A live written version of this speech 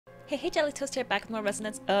Hey Jelly Toaster, back with more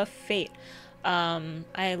Resonance of Fate.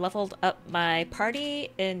 I leveled up my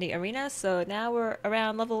party in the arena, so now we're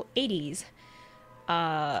around level 80s.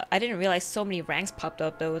 I didn't realize so many ranks popped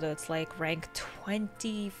up though, that it's like rank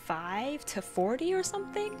 25 to 40 or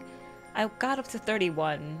something. I got up to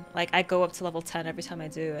 31. Like, I go up to level 10 every time I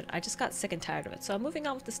do, and I just got sick and tired of it, so I'm moving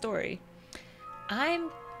on with the story. I'm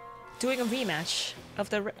doing a rematch of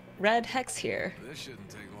the red hex here. This shouldn't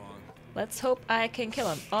take long. Let's hope I can kill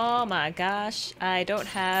him. Oh my gosh, I don't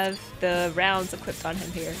have the rounds equipped on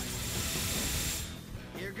him here.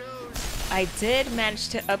 Here goes. I did manage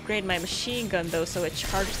to upgrade my machine gun though, so it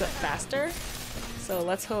charges up faster. So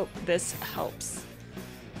let's hope this helps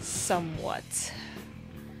somewhat.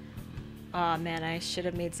 Aw man, I should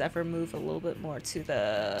have made Zephyr move a little bit more to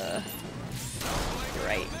the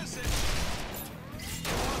right.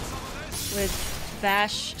 With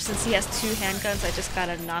Vash, since he has two handguns, I just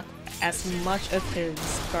gotta knock as much of his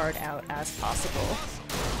guard out as possible.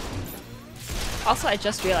 Also, I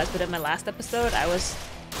just realized that in my last episode, I was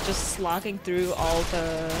just slogging through all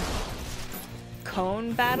the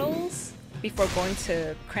cone battles before going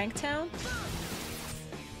to Cranktown.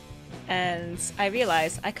 And I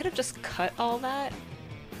realized I could have just cut all that.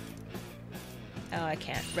 Oh, I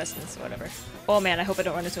can't. Resonance or whatever. Oh man, I hope I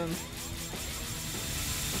don't run into him.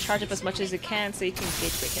 Charge up as much as you can so you can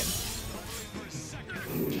gauge break him.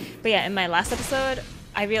 But yeah, in my last episode,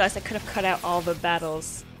 I realized I could have cut out all the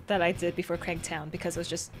battles that I did before Cranktown because it was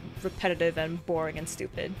just repetitive and boring and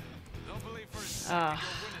stupid.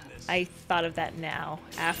 I thought of that now,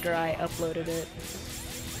 after I uploaded it.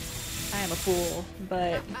 I am a fool,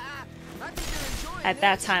 but at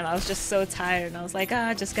that time I was just so tired and I was like,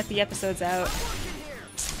 just get the episodes out.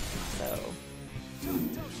 So...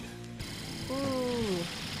 Ooh.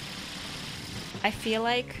 I feel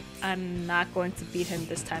like I'm not going to beat him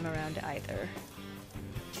this time around either.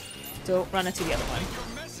 Don't run into the other one.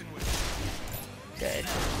 Good.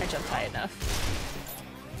 I jumped high enough.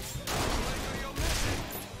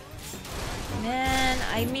 Man,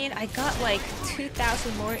 I mean, I got like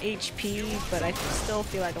 2,000 more HP, but I still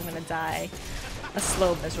feel like I'm gonna die a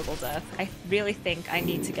slow, miserable death. I really think I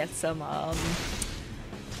need to get some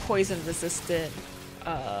poison-resistant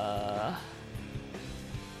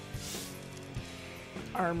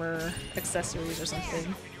armor accessories or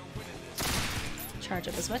something. Charge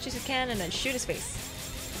up as much as you can and then shoot his face.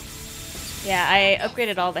 Yeah, I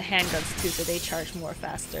upgraded all the handguns too, so they charge more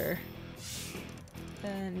faster.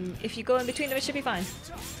 And if you go in between them, it should be fine.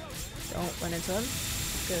 Don't run into him.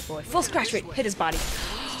 Good boy. Full scratch rate! Hit his body.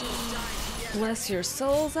 Bless your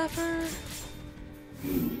soul, Zephyr.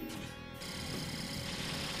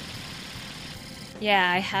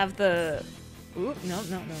 Yeah, I have the... Oop, no.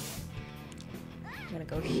 I'm gonna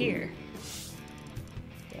go here.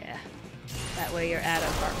 Yeah. That way you're out of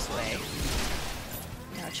harm's way.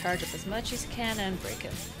 Now charge up as much as you can and break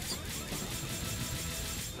him.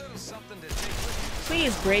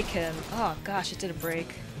 Please break him. Oh gosh, it didn't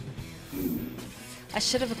break. I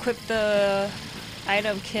should have equipped the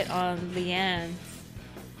item kit on Leanne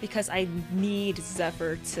because I need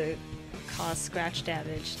Zephyr to cause scratch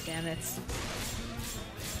damage. Damn it.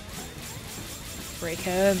 Break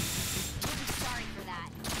him.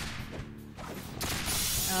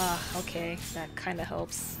 Okay, that kind of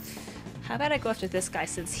helps. How about I go after this guy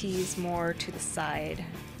since he's more to the side?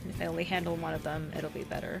 If I only handle one of them, it'll be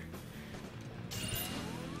better.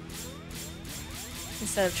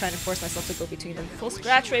 Instead of trying to force myself to go between them. Full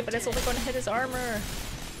scratch rate, but it's only going to hit his armor.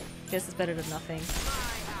 This is better than nothing.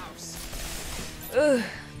 Ugh.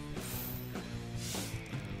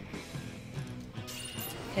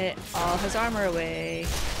 Hit all his armor away.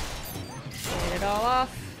 Get it all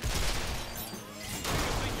off.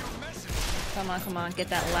 Come on, get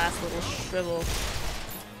that last little shrivel.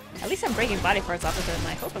 At least I'm breaking body parts off of him.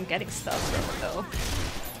 I hope I'm getting stuff from it though.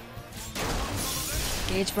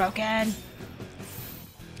 Gauge broken.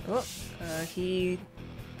 Oh,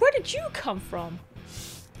 where did you come from?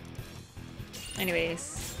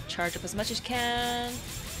 Anyways, charge up as much as you can.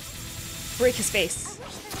 Break his face.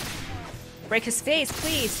 Break his face,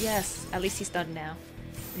 please. Yes, at least he's done now.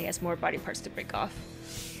 And he has more body parts to break off.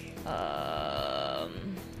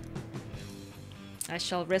 I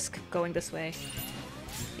shall risk going this way.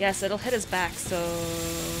 Yes, it'll hit his back, so...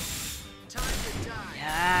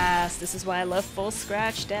 Yes, this is why I love full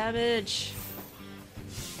scratch damage.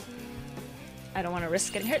 I don't want to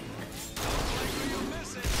risk getting hit.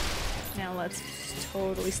 Now let's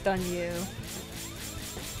totally stun you.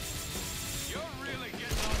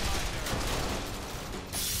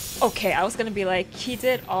 Okay, I was gonna be like, he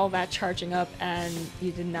did all that charging up and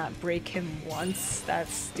you did not break him once.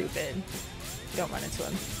 That's stupid. Don't run into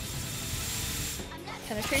him.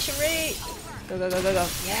 Penetration rate! Go, go, go, go, go.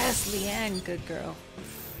 Yes, Leanne, good girl.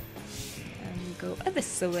 And go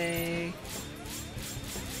this way.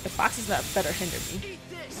 The foxes that better hinder me.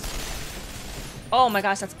 Oh my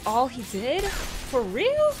gosh, that's all he did? For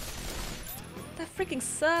real? That freaking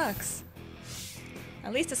sucks.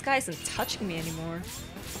 At least this guy isn't touching me anymore.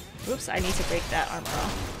 Oops, I need to break that armor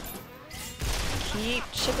off. Keep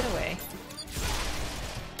chipping away.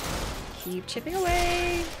 Keep chipping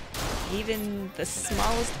away. Even the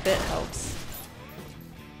smallest bit helps.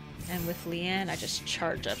 And with Leanne, I just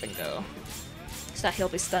charge up and go. So that he'll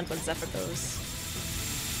be stunned when Zephyr goes.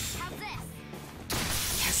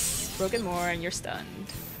 Yes! Broken more and you're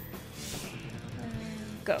stunned.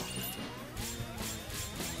 Go.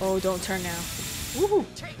 Oh, don't turn now. Woohoo!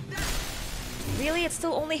 Really? It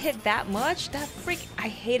still only hit that much? That freak— I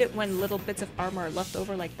hate it when little bits of armor are left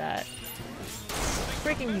over like that.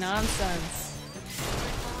 Freaking nonsense.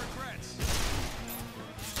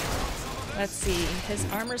 Let's see. His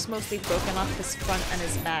armor's mostly broken off his front and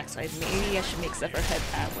his back, so maybe I should make Zephyr head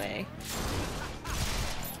that way.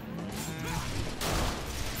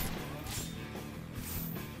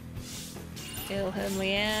 Kill him,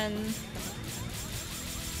 Leanne.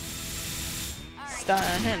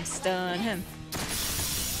 Stun him, stun him.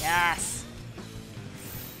 Yes!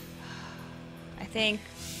 I think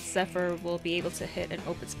Zephyr will be able to hit an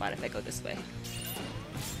open spot if I go this way.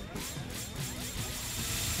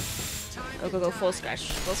 Go, go, go, full scratch,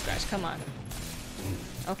 come on.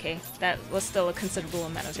 Okay, that was still a considerable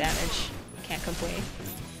amount of damage. Can't complain.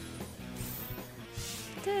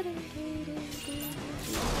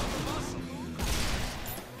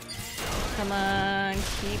 Come on,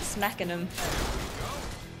 keep smacking him.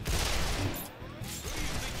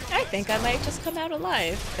 I think I might just come out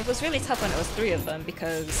alive. It was really tough when it was 3 of them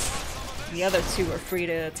because the other 2 were free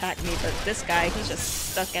to attack me, but this guy, he's just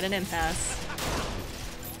stuck at an impasse.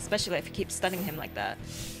 Especially if you keep stunning him like that.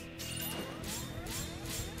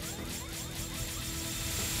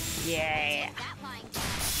 Yeah!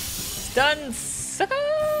 Stun, sucker!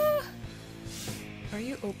 Are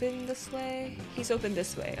you open this way? He's open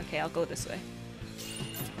this way. Okay, I'll go this way.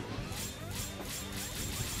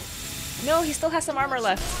 No, he still has some armor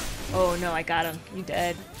left. Oh no, I got him. You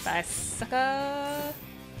dead. Bye, sucker.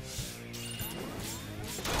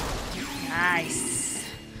 Nice.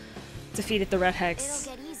 Defeated the red hex.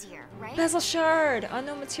 Right? Bezel shard!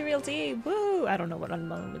 Unknown material D! Woo! I don't know what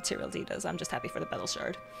unknown material D does. I'm just happy for the bezel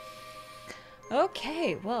shard.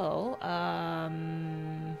 Okay, well,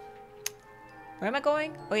 where am I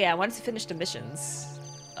going? Oh yeah, I wanted to finish the missions.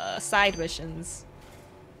 Side missions.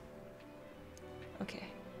 Okay.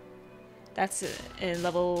 That's it. In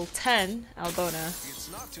level 10, Albona. It's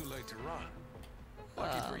not too late to run.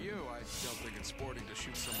 Lucky for you, I don't think it's sporting to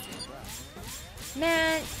shoot someone in the back.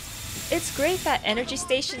 Man, it's great that energy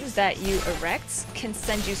stations that you erect can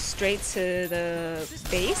send you straight to the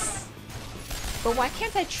base. But why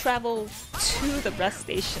can't I travel to the rest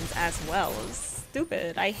stations as well? It's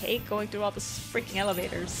stupid. I hate going through all the freaking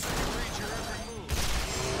elevators.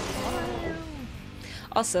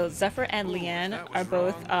 Also, Zephyr and Leanne are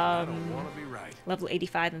both level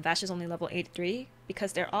 85 and Vash is only level 83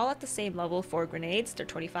 because they're all at the same level for grenades. They're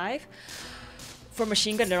 25. For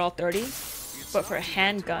machine gun, they're all 30. But for a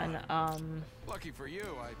handgun, lucky for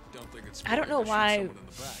you, I don't know why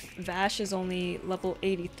Vash is only level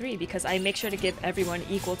 83 because I make sure to give everyone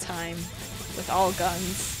equal time with all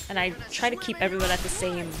guns, and I try to keep everyone at the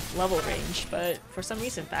same level range, but for some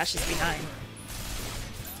reason Vash is behind.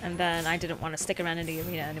 And then I didn't want to stick around in the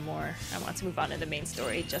arena anymore. I wanted to move on to the main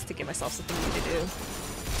story just to give myself something new to do.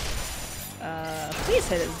 Please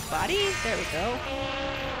hit his body. There we go.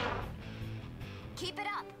 Keep it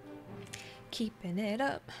up. Keeping it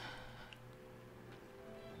up.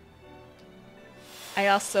 I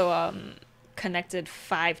also connected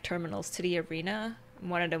 5 terminals to the arena.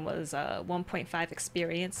 One of them was 1.5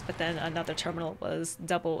 experience, but then another terminal was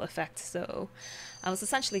double effect, so I was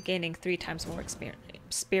essentially gaining 3 times more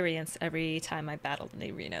experience every time I battled in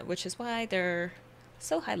the arena, which is why they're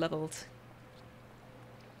so high leveled.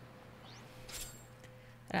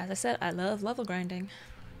 And as I said, I love level grinding.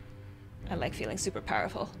 I like feeling super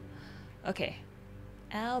powerful. Okay,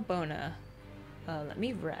 Albona. Let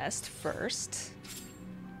me rest first.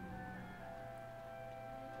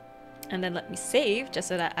 And then let me save, just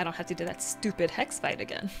so that I don't have to do that stupid hex fight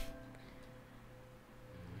again.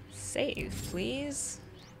 Save, please.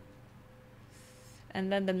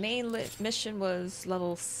 And then the main mission was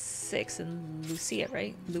level 6 in Lucia,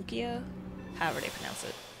 right? Lucia? However they pronounce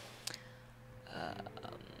it.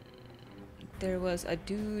 There was a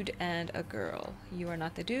dude and a girl. You are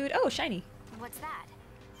not the dude. Oh, shiny. What's that?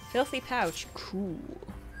 Filthy pouch. Cool.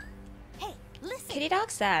 Hey, listen. Kitty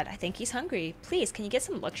Dog's sad. I think he's hungry. Please, can you get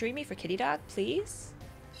some luxury meat for Kitty Dog, please?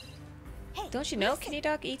 Hey, Don't you know listen. Kitty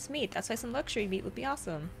Dog eats meat? That's why some luxury meat would be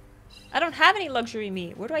awesome. I don't have any luxury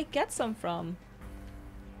meat. Where do I get some from?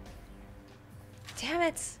 Damn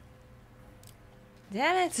it.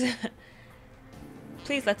 Damn it.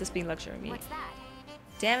 Please let this be luxury meat. What's that?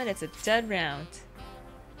 Damn it, it's a dead round.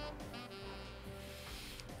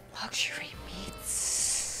 Luxury meats.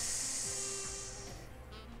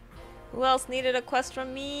 Who else needed a quest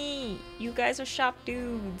from me? You guys are shop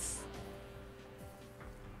dudes.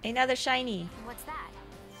 Another shiny. What's that?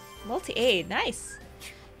 Multi-aid, nice.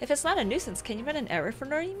 If it's not a nuisance, can you run an errand for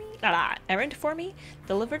me? Errand for me?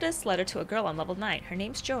 Deliver this letter to a girl on level 9. Her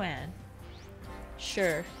name's Joanne.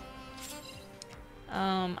 Sure.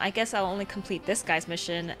 I guess I'll only complete this guy's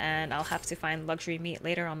mission, and I'll have to find luxury meat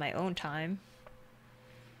later on my own time.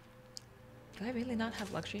 Do I really not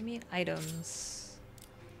have luxury meat? Items.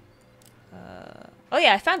 Oh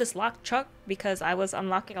yeah, I found this locked truck because I was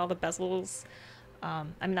unlocking all the bezels. I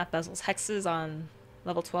mean not bezels, hexes on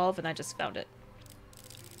level 12, and I just found it.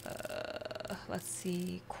 Let's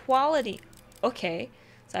see. Quality. Okay.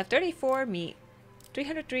 So I have 34 meat,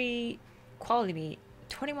 303 quality meat,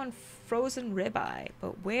 21 frozen ribeye.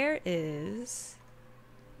 But where is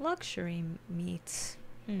luxury meat?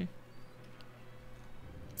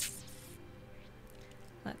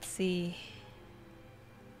 Let's see.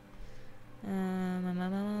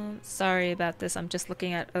 Sorry about this. I'm just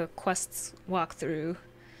looking at a quests walkthrough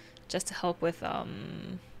just to help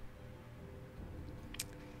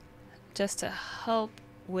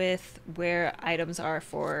with where items are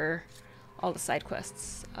for all the side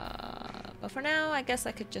quests. But for now, I guess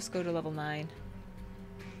I could just go to level 9.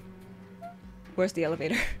 Where's the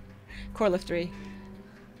elevator? Core lift 3.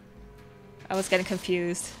 I was getting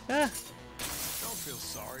confused. Ah. Don't feel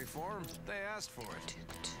sorry for them. They asked for it.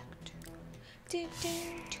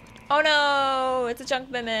 Oh no! It's a junk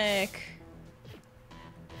mimic!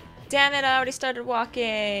 Damn it, I already started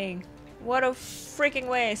walking! What a freaking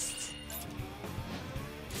waste!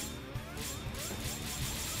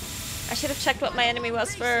 I should have checked what my enemy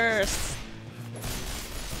was first!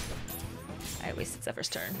 I wasted Zephyr's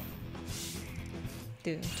turn.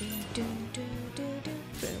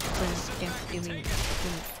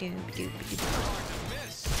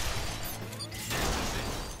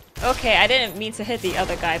 Okay, I didn't mean to hit the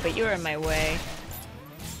other guy, but you were in my way.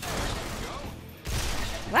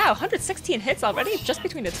 Wow, 116 hits already just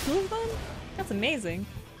between the two of them? That's amazing.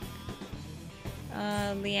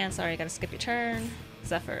 Leanne, sorry, I gotta skip your turn.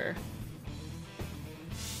 Zephyr.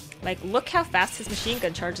 Like, look how fast his machine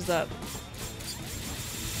gun charges up.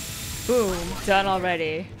 Boom, done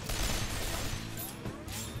already.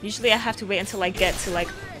 Usually I have to wait until I get to, like,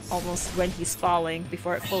 almost when he's falling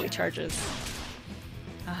before it fully charges.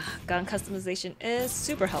 Gun customization is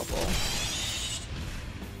super helpful.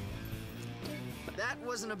 That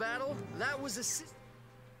wasn't a battle. That was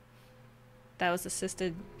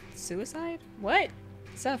assisted suicide? What?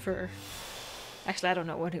 Zephyr. Actually, I don't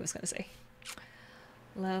know what he was gonna say.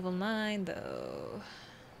 Level 9, though.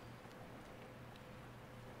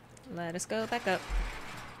 Let us go back up.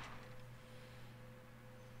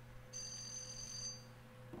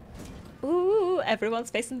 Ooh, everyone's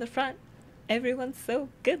facing the front. Everyone's so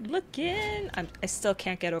good looking. I still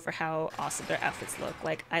can't get over how awesome their outfits look.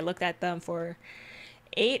 Like, I looked at them for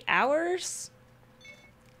 8 hours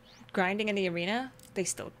grinding in the arena. They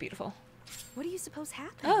still look beautiful. What do you suppose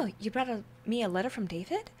happened? Oh, you brought me a letter from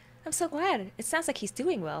David? I'm so glad. It sounds like he's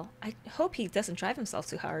doing well. I hope he doesn't drive himself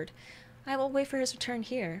too hard. I will wait for his return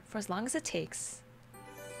here for as long as it takes.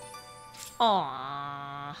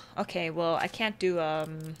 Aww. Okay, well, I can't do,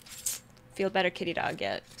 Feel Better Kitty Dog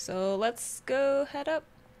yet. So let's go head up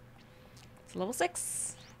to level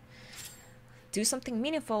 6. Do something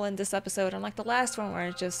meaningful in this episode, unlike the last one where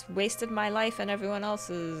I just wasted my life and everyone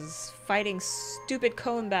else's fighting stupid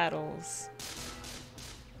cone battles.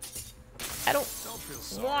 I don't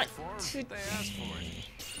want to...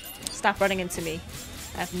 Stop running into me.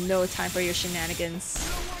 I have no time for your shenanigans.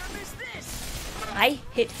 I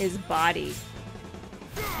hit his body.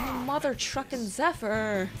 You mother truckin'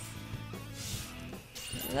 Zephyr.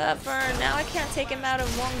 Zephyr, now I can't take him out in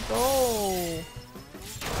one go.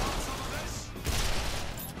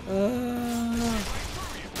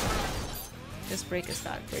 Just break his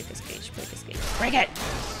dog, break his cage, break his cage. Break it!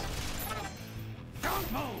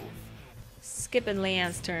 Don't move. Skipping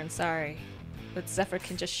Leanne's turn, sorry. But Zephyr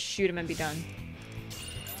can just shoot him and be done.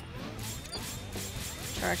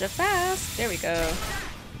 Charge up fast! There we go.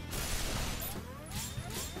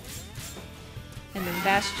 And then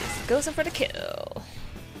Bash just goes in for the kill.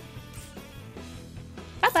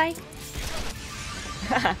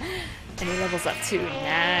 Bye-bye. And he levels up too.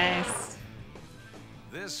 Nice.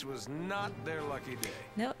 This was not their lucky day.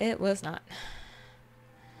 No, it was not.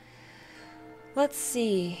 Let's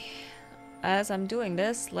see. As I'm doing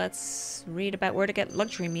this, let's read about where to get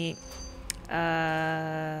luxury meat.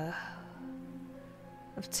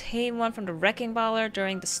 Obtain one from the Wrecking Baller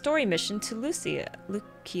during the story mission to Lucia.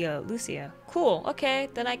 Cool. Okay,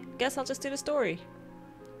 then I guess I'll just do the story.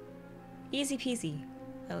 Easy peasy.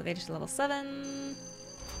 Elevator to level 7.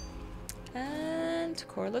 And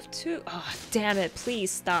core lift 2. Oh, damn it.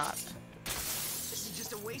 Please stop. This is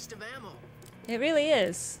just a waste of ammo. It really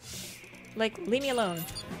is. Like, leave me alone.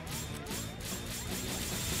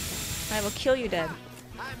 I will kill you dead.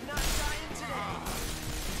 I'm not dying today.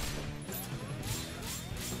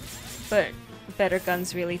 But better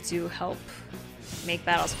guns really do help make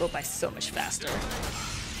battles go by so much faster.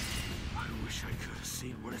 I wish I could have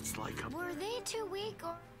seen what it's like up. Were they too weak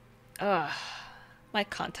or? Ugh. My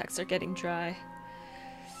contacts are getting dry.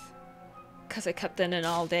 Because I kept them in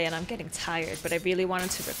all day and I'm getting tired, but I really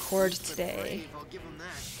wanted to record today. I'll give 'em that.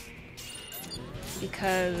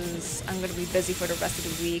 Because I'm going to be busy for the rest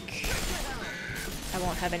of the week. I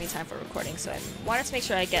won't have any time for recording, so I wanted to make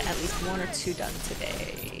sure I get at least 1 or 2 done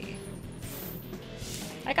today.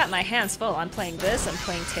 I got my hands full. I'm playing this, I'm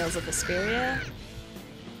playing Tales of Vesperia.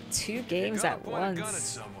 2 games at Point a gun at once.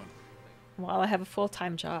 someone. While I have a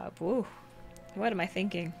full-time job. Woo. What am I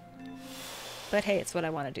thinking? But hey, it's what I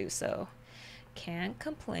want to do, so can't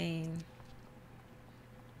complain.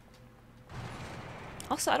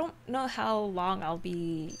 Also, I don't know how long I'll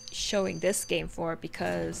be showing this game for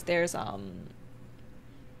because there's a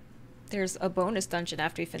bonus dungeon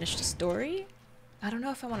after you finish the story. I don't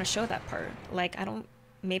know if I want to show that part. Like,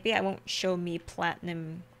 maybe I won't show me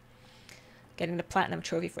getting the platinum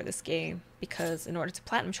trophy for this game because in order to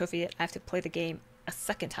platinum trophy it, I have to play the game a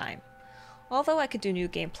second time. Although I could do New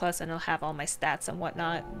Game Plus and it'll have all my stats and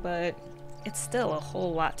whatnot, but it's still a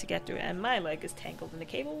whole lot to get through and my leg is tangled in the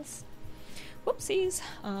cables. Whoopsies.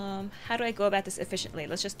 How do I go about this efficiently?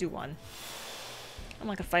 Let's just do one. I'm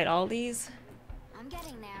not gonna fight all these. I'm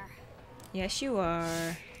getting there. Yes, you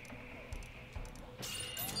are.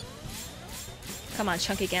 Come on,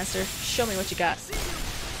 chunky gangster. Show me what you got.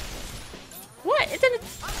 What? It didn't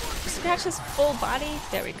scratch his full body?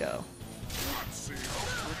 There we go.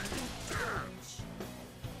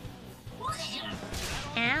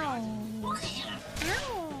 Ow.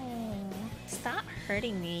 Ow. Stop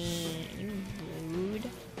hurting me, you rude.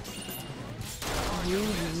 You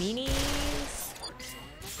meanies.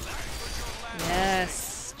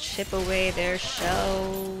 Yes. Chip away their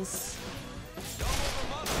shells.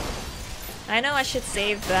 I know I should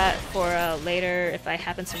save that for later if I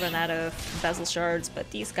happen to run out of bezel shards,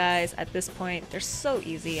 but these guys at this point, they're so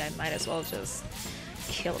easy, I might as well just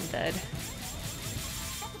kill them dead. Is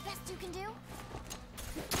that the best you can do?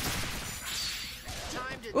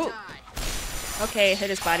 Time to Ooh. die. Okay, hit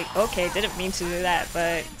his body. Okay, didn't mean to do that,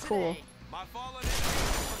 but cool. My fallen enemies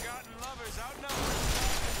and forgotten lovers outnumbered.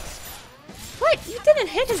 What? You didn't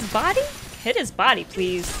hit his body? Hit his body,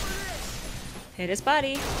 please. Hit his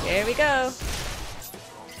body. There we go.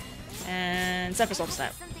 And Zephyr Soul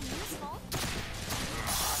Snap. Something useful.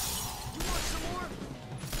 You want some more?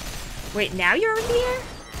 Wait, now you're in the air?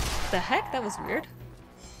 The heck? That was weird.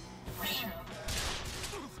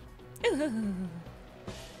 Ooh.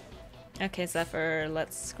 Okay, Zephyr,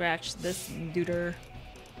 let's scratch this duder.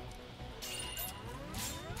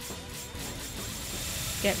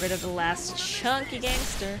 Get rid of the last chunky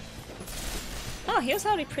gangster. Oh, he was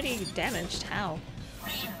already pretty damaged. How?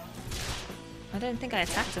 I didn't think I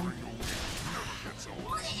attacked him.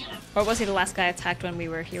 Or was he the last guy I attacked when we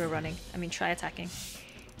were here running? I mean, try attacking.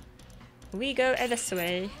 We go this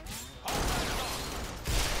way.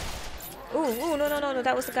 Ooh, no,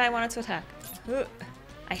 that was the guy I wanted to attack. Ugh.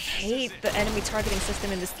 I hate the enemy targeting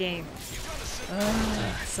system in this game.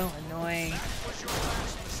 Ugh, so annoying.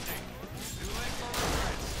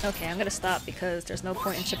 Okay, I'm gonna stop because there's no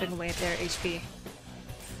point in chipping away at their HP.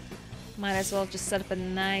 Might as well just set up a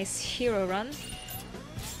nice hero run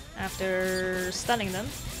after stunning them.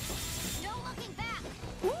 No looking back.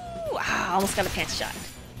 Ooh, almost got a pants shot.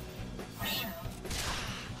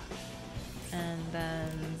 And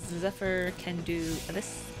then Zephyr can do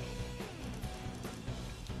this.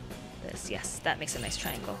 Yes, that makes a nice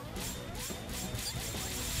triangle.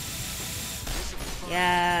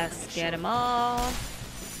 Yes, get them all.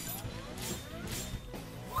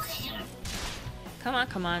 Come on,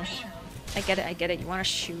 come on. I get it. You want to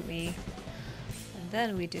shoot me. And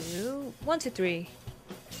then we do 1, 2, 3.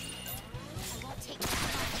 I won't take that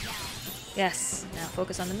lying down. Yes. Now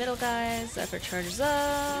focus on the middle, guys. Zephyr charges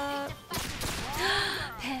up.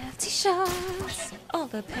 Panty shots. All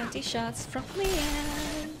the panty shots from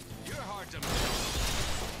Leanne. You're hard to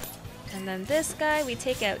miss. And then this guy we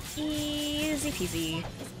take out easy peasy.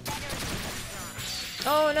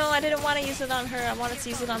 Oh no, I didn't want to use it on her. I wanted to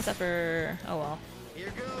use it on Zephyr. Oh well.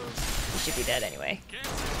 Here goes. He should be dead anyway.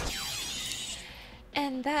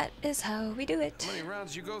 And that is how we do it. How many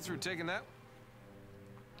rounds you go through taking that?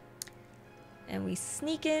 And we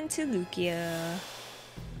sneak into Lucia.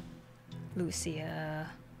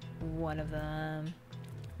 One of them.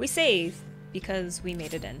 We save because we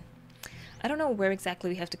made it in. I don't know where exactly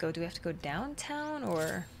we have to go. Do we have to go downtown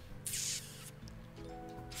or...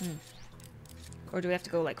 Or do we have to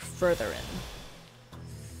go like further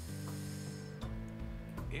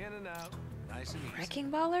in? In and out. Nice and easy. Wrecking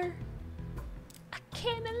Baller? I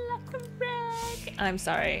came in like a wreck. I'm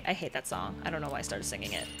sorry. I hate that song. I don't know why I started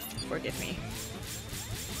singing it. Forgive me.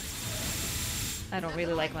 I don't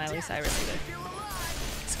really like Miley Cyrus either.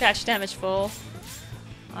 Scratch damage full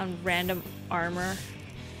on random armor.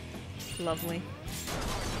 Lovely.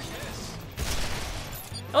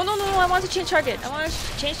 Oh no, I want to change target. I want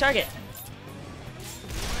to change target.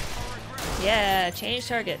 Yeah, change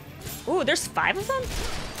target. Ooh, there's 5 of them?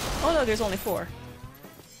 Oh no, there's only 4.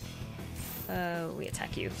 We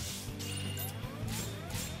attack you.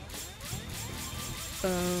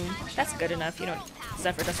 Boom. That's good enough. You don't.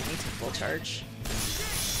 Zephyr doesn't need to full charge.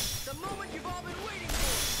 The moment you've all been waiting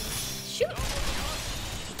for. Shoot!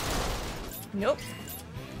 Nope.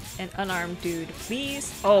 An unarmed dude,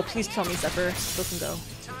 please. Oh, please tell me Zephyr still can go.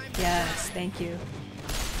 Yes, thank you.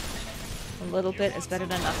 A little bit is better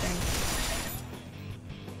than nothing.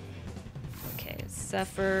 Okay,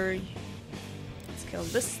 Zephyr. Let's kill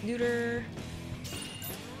this neuter.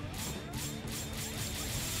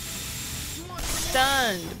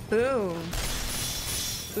 Stunned! Boom!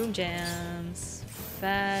 Boom jams.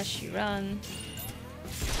 Fash, you run.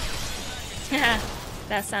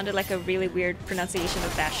 That sounded like a really weird pronunciation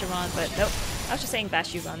of Basharon, but nope. I was just saying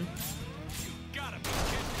Bash, you run.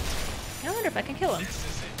 I wonder if I can kill him.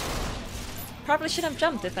 Probably should have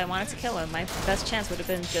jumped if I wanted to kill him. My best chance would have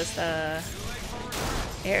been just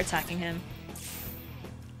air attacking him.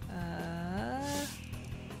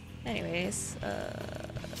 Anyways,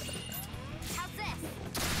 How's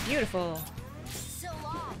this? beautiful. So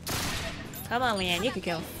long. Come on, Leanne, you can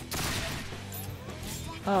kill.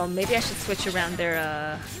 Oh, maybe I should switch around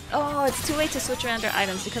their, Oh, it's too late to switch around their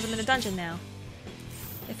items because I'm in a dungeon now.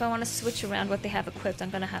 If I want to switch around what they have equipped,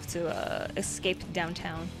 I'm gonna have to, escape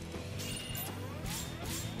downtown.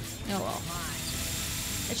 Oh well.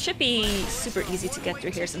 It should be super easy to get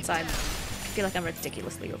through here since I feel like I'm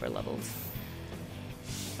ridiculously overleveled.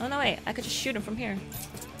 Oh no, wait, I could just shoot him from here.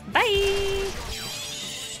 Bye!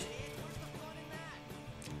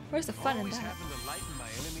 Where's the fun in Always that? happen to lighten my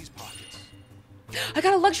enemy's pockets. I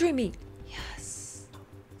got a luxury meat! Yes!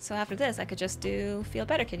 So after this, I could just do Feel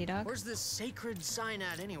Better, Kitty Dog. Where's this sacred sign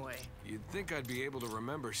at anyway? You'd think I'd be able to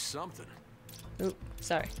remember something. Oop,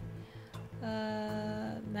 sorry.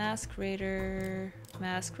 Mask Raider,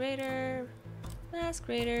 Mask Raider, Mask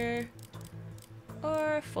Raider,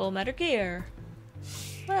 or Full Metal Gear.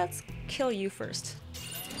 Let's kill you first.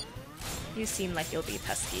 You seem like you'll be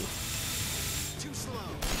pesky. Too slow.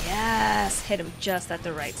 Yes! Hit him just at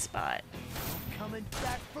the right spot. Coming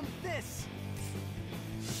back from this.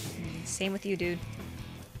 Same with you, dude.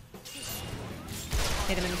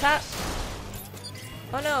 Hit him in the top.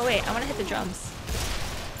 Oh no, wait, I want to hit the drums.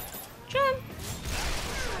 Drum!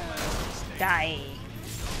 Die.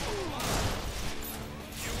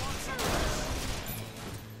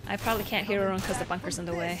 I probably can't hero run because the bunker's in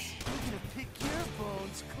the way. You're gonna pick your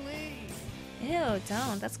bones clean. Ew,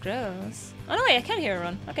 don't. That's gross. Oh no, wait, I can hero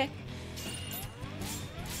run. Okay.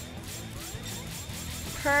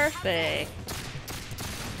 Perfect.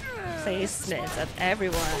 Placement of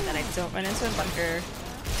everyone that I don't run into a bunker.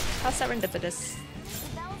 How serendipitous.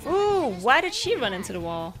 Ooh, why did she run into the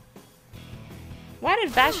wall? Why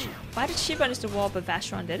did she run into the wall but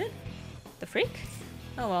Vashron didn't? The freak?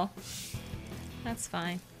 Oh well. That's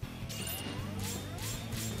fine.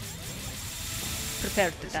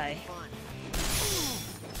 Prepare to die.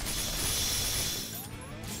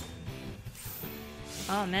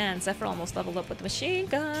 Oh man, Zephyr almost leveled up with the machine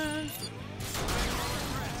gun.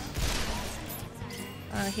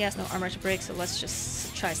 He has no armor to break, so let's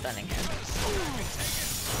just try stunning him.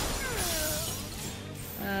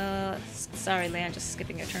 Sorry, Leanne, just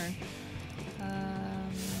skipping your turn.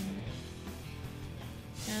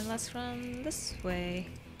 And let's run this way.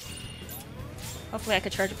 Hopefully I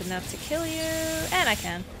could charge up enough to kill you, and I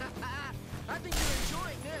can. I think you're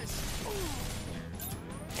enjoying this.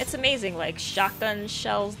 It's amazing, like shotgun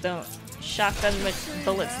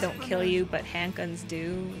bullets don't kill you, but handguns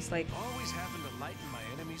do. It's like Always happen to lighten my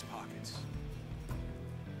enemies' pockets.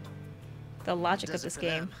 the logic of Does it this for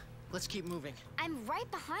game. them. Let's keep moving. I'm right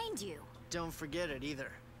behind you. Don't forget it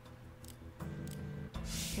either.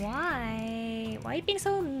 Why? Why are you being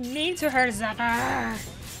so mean to her, Zephyr?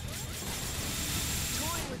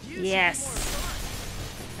 Toying with you should be Yes. more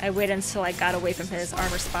fun. I waited until I got away from his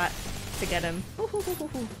armor spot to get him.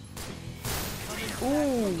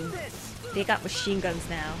 Ooh, they got machine guns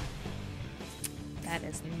now. That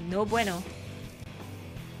is no bueno.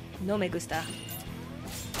 No me gusta.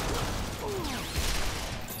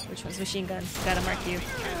 Which one's machine gun? Gotta mark you.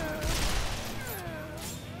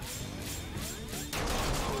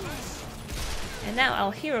 And now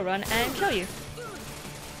I'll hero run and kill you.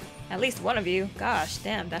 At least one of you. Gosh,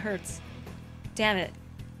 damn, that hurts. Damn it.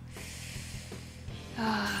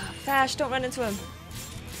 Fash, don't run into him.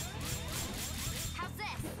 How's this?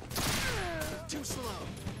 Too slow.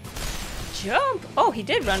 Jump! Oh, he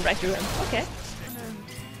did run right through him. Okay.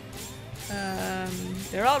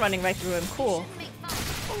 They're all running right through him. Cool. Make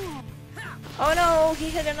fun. Oh no, he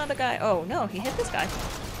hit another guy. Oh no, he hit this guy.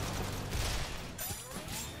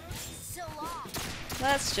 So long.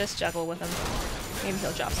 Let's just juggle with him. Maybe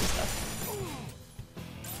he'll drop some stuff.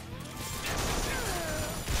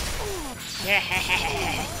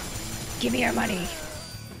 Yeah. Give me your money.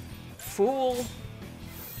 Fool.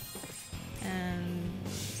 And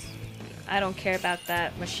I don't care about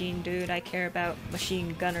that machine dude. I care about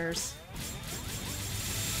machine gunners.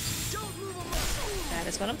 Don't move a muscle. That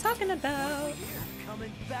is what I'm talking about.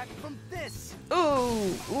 Coming back from this.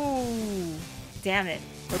 Ooh, ooh. Damn it.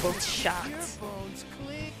 We're both Your shocked. bones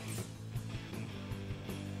click.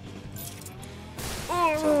 Ooh.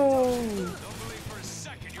 Don't believe for a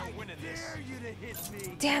second you're winning this. Dare you to hit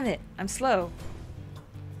me. Damn it. I'm slow.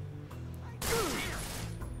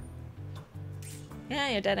 Yeah,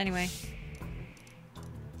 you're dead anyway.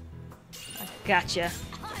 I gotcha.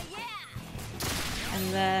 Oh yeah.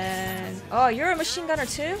 And then... Oh, you're a machine gunner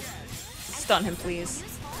too? Stun him, please.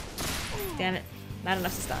 Damn it. Not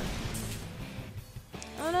enough to stun.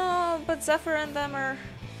 Oh no, but Zephyr and them are...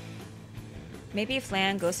 Maybe if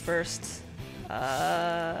Lan goes first,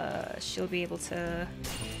 she'll be able to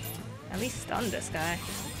at least stun this guy.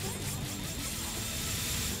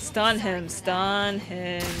 Stun him,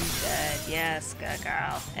 dead. Yes, good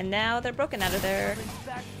girl. And now they're broken out of there.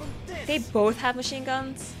 Back from this. They both have machine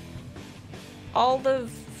guns. All the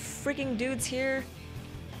freaking dudes here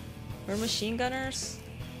were machine gunners.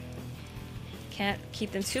 Can't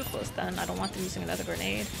keep them too close then. I don't want them using another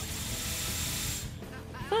grenade.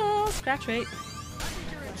 Oh, scratch rate.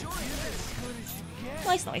 You're enjoying this. Good as you get.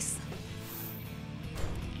 Nice, nice.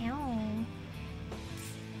 Ow.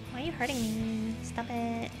 Why are you hurting me? Stop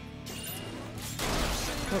it.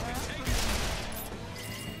 Oh.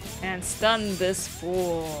 And stun this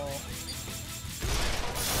fool.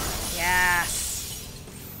 Yes.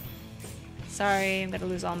 Sorry, I'm gonna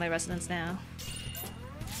lose all my resonance now.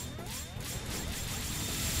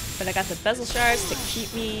 But I got the bezel shards to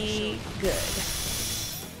keep me good.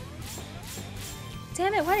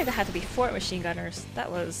 Damn it, why did it have to be 4 machine gunners?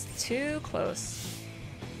 That was too close.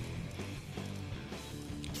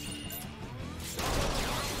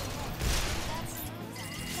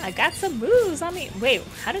 I got some moves on me. Wait,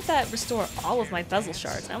 how did that restore all of my bezel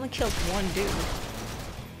shards? I only killed one dude.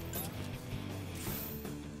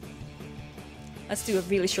 Let's do a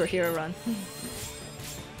really short hero run.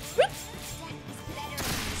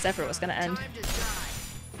 Zephyr was gonna end. Time to die.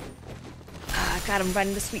 Ah, got him right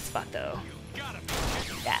in the sweet spot though.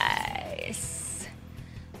 Nice.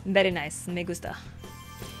 Very nice. Me gusta.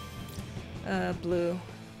 Blue.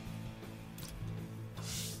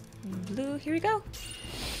 Blue, here we go.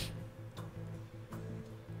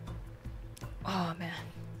 Oh man.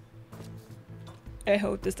 I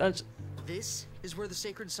hope this does. This is where the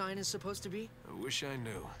sacred sign is supposed to be? I wish I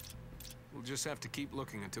knew. We'll just have to keep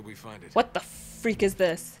looking until we find it. What the freak is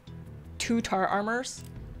this? 2 tar armors?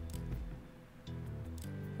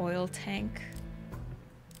 Oil tank.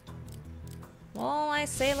 Well, I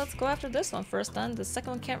say let's go after this one first then. The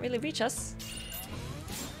second one can't really reach us.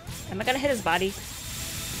 Am I gonna hit his body?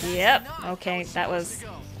 Yep. Okay, that was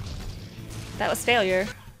failure.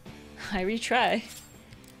 I retry.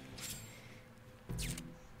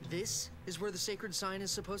 This is where the sacred sign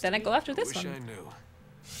is supposed Then to I be? go after I this wish one. I knew.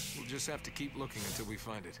 We'll just have to keep looking until we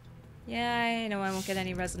find it. Yeah, I know I won't get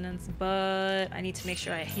any resonance, but I need to make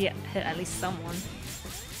sure I hit at least someone.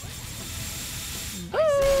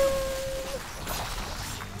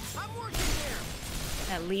 I'm working here.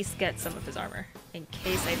 At least get some of his armor, in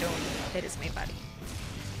case I don't hit his main body.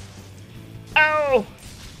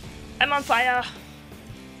 I'm on fire!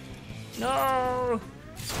 No!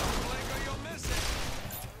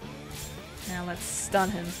 Now let's stun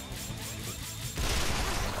him.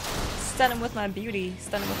 Stun him with my beauty.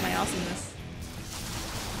 Stun him with my awesomeness.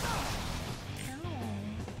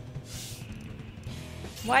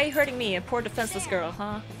 Why are you hurting me, a poor defenseless girl,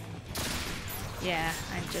 huh? Yeah,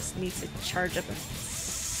 I just need to charge up and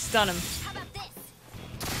stun him. How about this?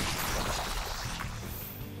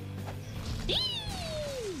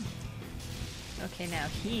 Okay, now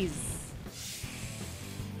he's...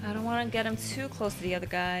 I don't want to get him too close to the other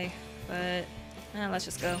guy, but let's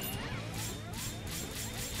just go.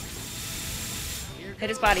 Hit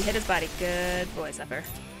his body, hit his body. Good boy, Zephyr.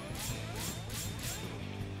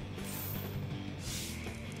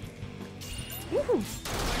 Woohoo!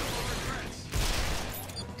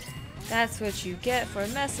 That's what you get for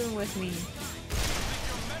messing with me.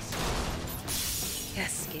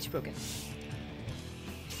 Yes, gauge broken.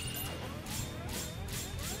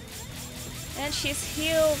 And she's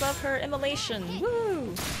healed of her immolation.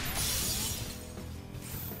 Woo!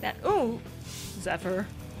 That ooh, Zephyr.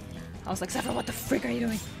 I was like, Zephyr, what the frick are you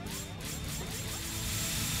doing?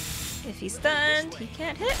 If he's stunned, he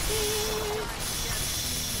can't hit me.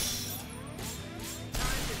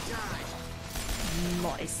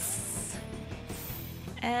 Nice.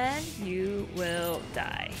 And you will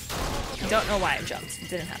die. Don't know why I jumped.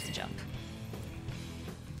 Didn't have to jump.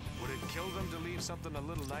 Would it kill them to leave something a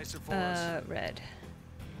little nicer for us? Red.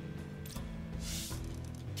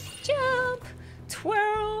 Jump!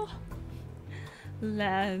 Twirl!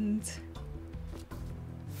 Land.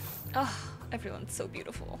 Oh, everyone's so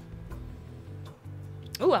beautiful.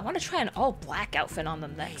 Ooh, I want to try an all-black outfit on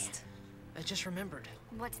them next. I just remembered.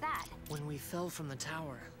 What's that? When we fell from the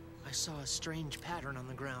tower, I saw a strange pattern on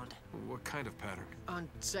the ground. What kind of pattern? On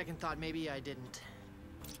second thought, maybe I didn't.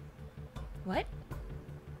 What?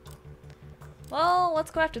 Well,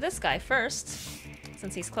 let's go after this guy first,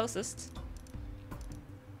 since he's closest.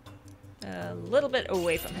 A little bit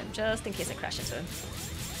away from him, just in case I crash into him.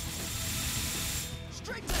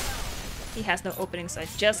 He has no opening, so I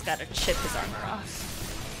just gotta chip his armor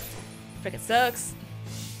off. Frickin' sucks.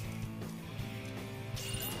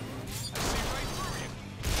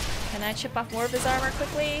 Can I chip off more of his armor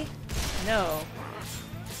quickly? No.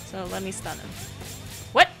 So let me stun him.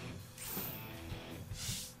 What?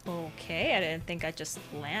 Okay, I didn't think I'd just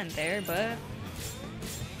land there, but...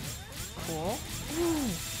 Cool. Ooh,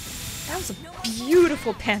 that was a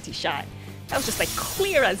beautiful panty shot. That was just like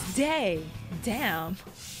clear as day. Damn.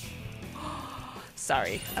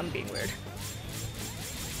 Sorry, I'm being weird.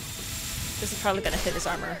 This is probably gonna hit his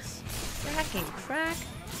armor. Cracking crack.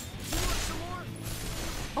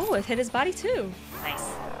 Oh, it hit his body too. Nice.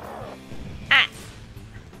 Ah!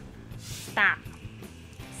 Stop.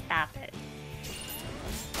 Stop it.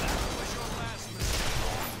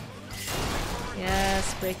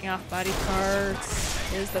 Yes, breaking off body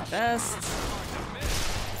parts is the best.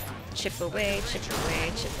 Chip away, chip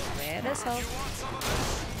away, chip away at his health.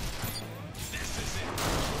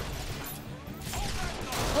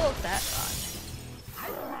 Oh, that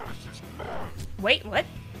god. Wait, what?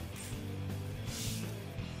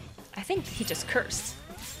 I think he just cursed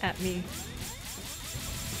at me.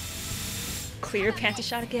 Clear panty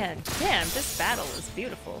shot again. Damn, this battle is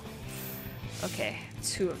beautiful. Okay,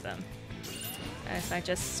 2 of them. If I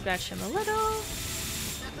just scratch him a little.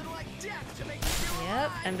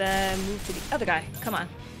 Yep, and then move to the other guy. Come on.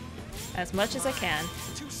 As much as I can.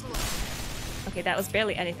 Okay, that was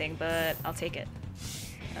barely anything, but I'll take it.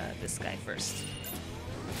 This guy first.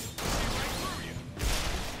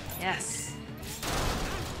 Yes.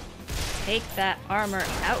 Take that armor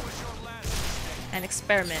out. And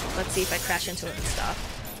experiment. Let's see if I crash into it and stop.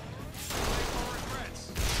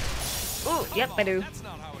 Ooh, yep, I do.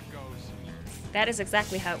 That is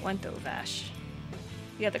exactly how it went though, Vash.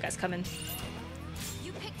 The other guy's coming.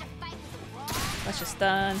 You picked a fight with the wrong. Let's just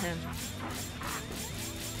stun him.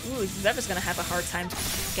 Ooh, Zephyr's gonna have a hard time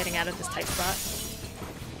getting out of this tight spot.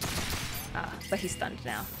 Ah, but he's stunned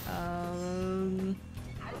now.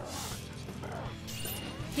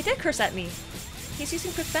 He did curse at me. He's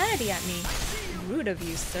using profanity at me. Rude of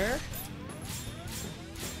you, sir.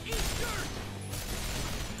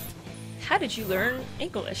 How did you learn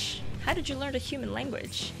English? How did you learn a human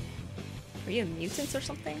language? Were you mutants or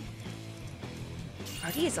something?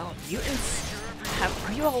 Are these all mutants?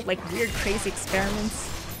 Are you all like weird, crazy experiments?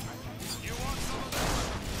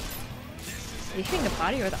 Are you hitting the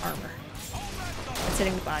body or the armor? It's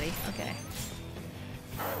hitting the body. Okay.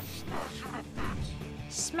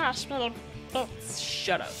 Smash little boots.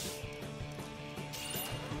 Shut up.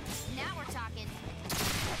 Now we're talking.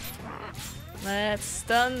 Let's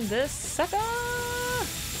stun this sucker!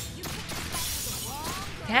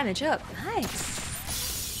 Damage up, nice!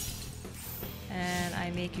 And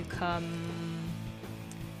I make you come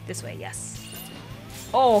this way, yes.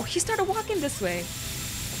 Oh, he started walking this way.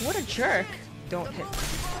 What a jerk. Don't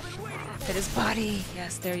hit his body.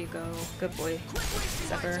 Yes, there you go. Good boy,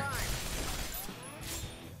 sucker.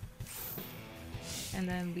 And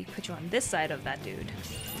then we put you on this side of that dude.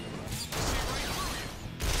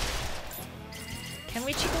 Can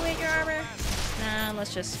we chip away your armor? Nah,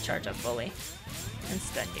 let's just charge up fully and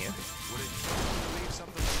stun you.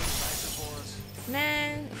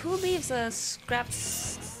 Man, who leaves a scrapped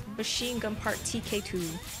machine gun part TK2?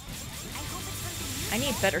 I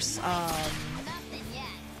need better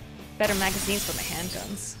magazines for my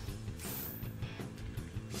handguns.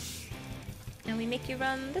 And we make you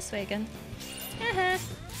run this way again.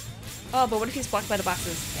 Oh, but what if he's blocked by the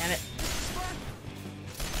boxes? Damn it.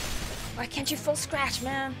 Why can't you full scratch,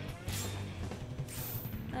 man?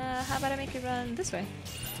 How about I make you run this way?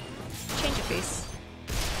 Change your face.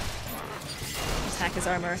 Attack his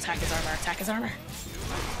armor, attack his armor, attack his armor.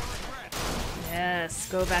 Yes,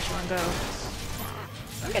 go Vacheron, go.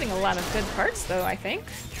 I'm getting a lot of good parts though, I think.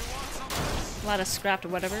 A lot of scrapped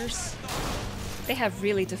whatevers. They have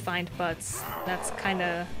really defined butts. That's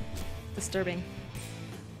kinda disturbing.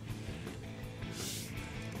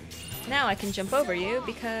 Now I can jump over you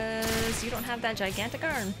because you don't have that gigantic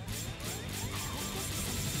arm.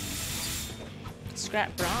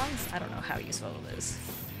 Scrap bronze? I don't know how useful it is.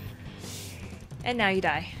 And now you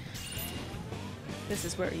die. This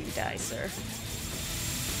is where you die, sir.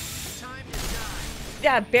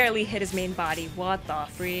 Yeah, barely hit his main body. What the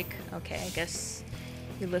freak? Okay, I guess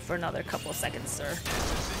you live for another couple of seconds, sir.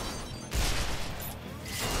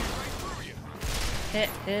 Hit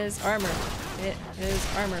his armor. Hit his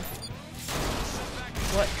armor.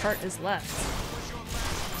 What part is left?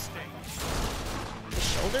 The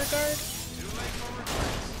shoulder guard?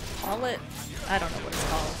 Call it? I don't know what it's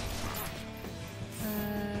called.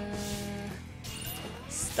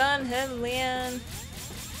 Stun him, Leanne.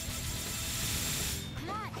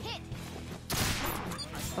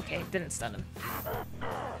 Okay, didn't stun him.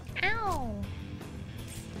 Ow!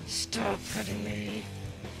 Stop hitting me.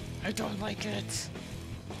 I don't like it.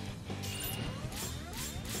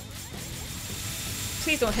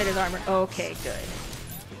 Please don't hit his armor. Okay, good.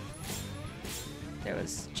 There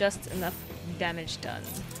was just enough damage done.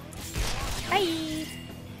 Bye!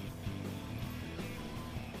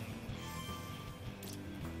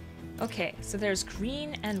 Okay, so there's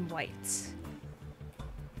green and white.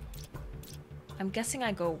 I'm guessing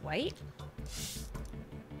I go white?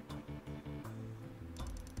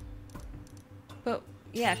 But,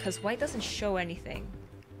 yeah, because white doesn't show anything.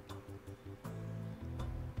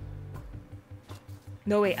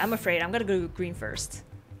 No, wait, I'm afraid. I'm gonna go green first.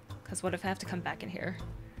 Because what if I have to come back in here?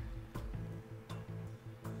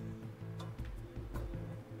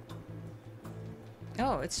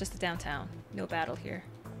 Oh, it's just the downtown. No battle here.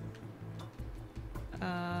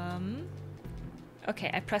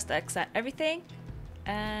 Okay, I pressed X at everything,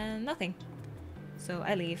 and nothing. So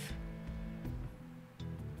I leave.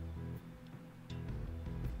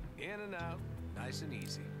 In and out, nice and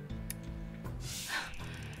easy.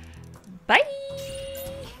 Bye!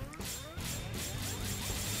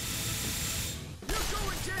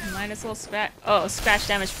 Minus little scratch. Oh, scratch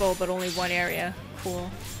damage full, but only one area. Cool.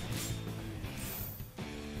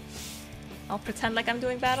 I'll pretend like I'm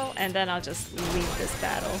doing battle, and then I'll just leave this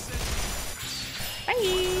battle. Bye!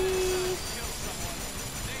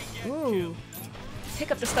 Ooh.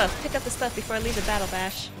 Pick up the stuff before I leave the battle,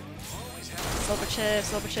 Bash. Silver chip,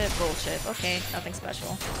 gold chip. Okay, nothing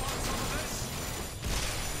special.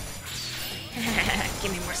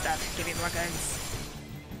 Give me more stuff, give me more guns.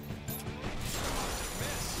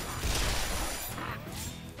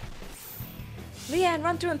 Leanne,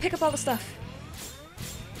 run through and pick up all the stuff.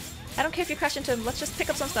 I don't care if you crash into him, let's just pick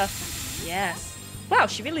up some stuff. Yes. Wow,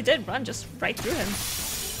 she really did run just right through him.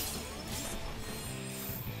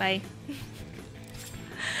 Bye.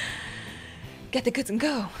 Get the goods and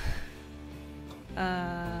go.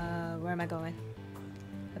 Where am I going?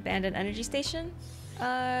 Abandoned energy station?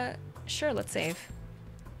 Sure, let's save.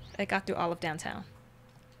 I got through all of downtown.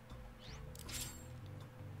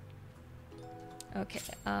 Okay,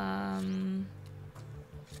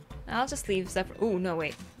 I'll just leave separate. Ooh, no,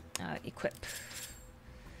 wait. Equip.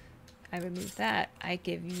 I remove that. I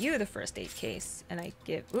give you the first aid case, and I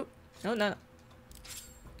give. Oop, no.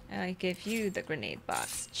 And I give you the grenade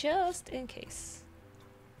box, just in case.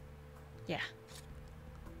 Yeah.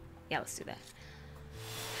 Yeah, let's do that.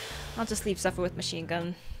 I'll just leave Zephyr with machine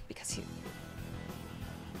gun, because he...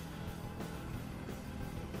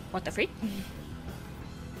 What the freak?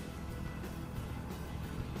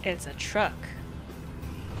 It's a truck.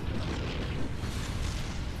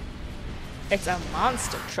 It's a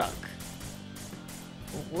monster truck.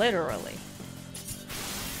 Literally.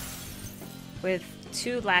 With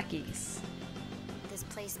 2 lackeys. This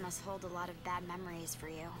place must hold a lot of bad memories for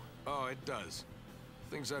you. Oh, it does.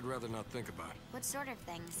 Things I'd rather not think about. What sort of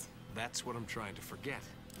things? That's what I'm trying to forget.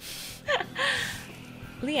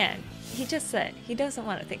 Leanne, he just said he doesn't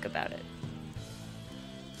want to think about it.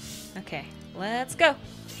 Okay, let's go.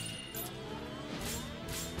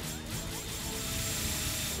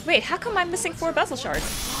 Wait, how come I'm missing 4 bezel shards?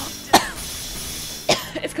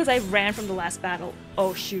 It's because I ran from the last battle.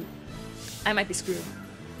 Oh shoot. I might be screwed.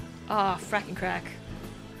 Oh, fracking crack.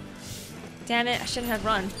 Damn it, I shouldn't have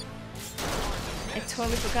run. I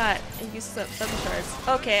totally forgot. I used the bezel shards.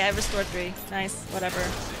 Okay, I restored 3. Nice, whatever.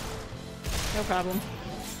 No problem.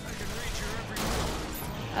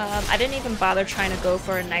 I didn't even bother trying to go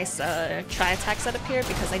for a nice tri-attack setup here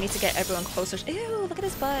because I need to get everyone closer. Ew, look at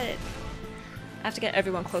his butt. I have to get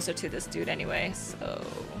everyone closer to this dude anyway, so...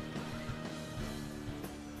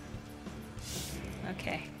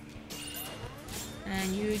 Okay.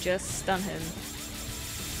 And you just stun him.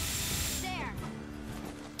 There.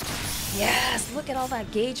 Yes! Look at all that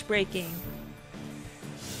gauge breaking.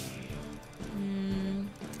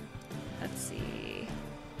 Let's see.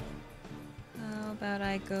 How about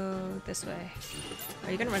I go this way?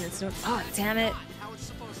 Are you gonna run into... Oh, damn it! How it's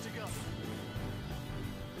supposed to go.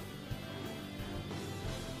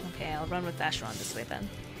 Okay, I'll run with Vacheron this way then.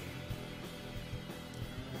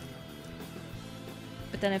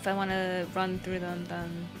 But then if I want to run through them,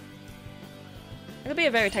 then... It'll be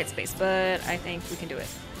a very tight space, but I think we can do it.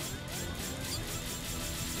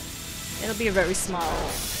 It'll be a very small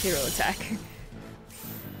hero attack.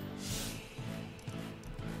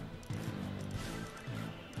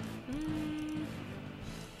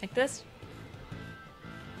 Like this?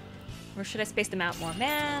 Or should I space them out more?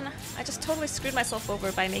 Man, I just totally screwed myself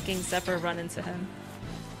over by making Zephyr run into him.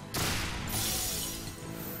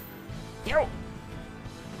 Yo!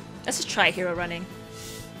 Let's just try hero running.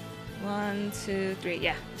 1, 2, 3,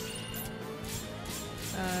 yeah.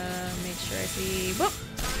 Make sure I see. Whoop!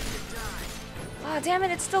 Ah, oh, damn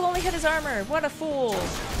it, it still only hit his armor. What a fool.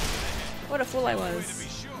 What a fool I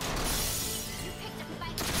was. You picked a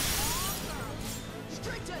fight with the wrong girl.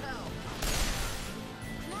 Straight to hell.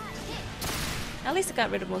 Come on, hit. At least it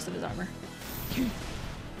got rid of most of his armor.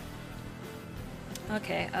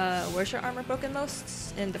 Okay, where's your armor broken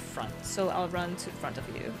most? In the front, so I'll run to the front of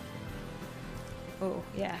you. Oh,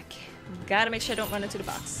 yeah. Gotta make sure I don't run into the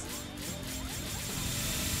box.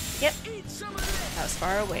 Yep. Eat some of this. I was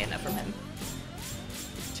far away enough from him.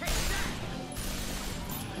 Take that.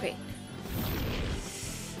 Wait.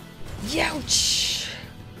 Youch!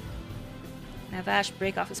 Now Vash,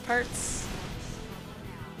 break off his parts.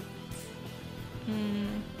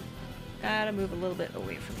 Gotta move a little bit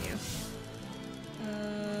away from you.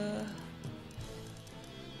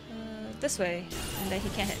 This way, and then he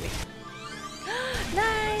can't hit me.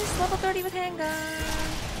 Nice! Level 30 with handgun!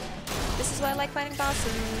 This is why I like fighting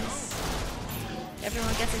bosses.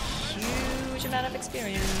 Everyone gets a huge amount of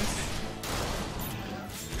experience.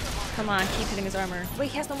 Come on, keep hitting his armor.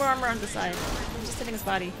 Wait, he has no more armor on the side. I'm just hitting his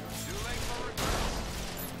body.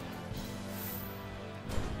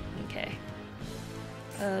 Okay.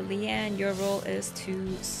 Leanne, your role is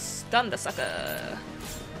to stun the sucker.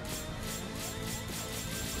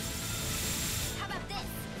 How about this?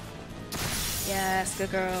 Yes,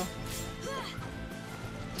 good girl.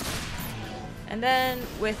 And then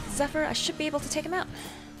with Zephyr, I should be able to take him out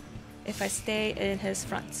if I stay in his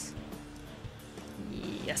front.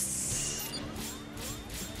 Yes.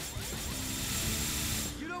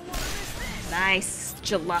 You don't want to miss this. Nice.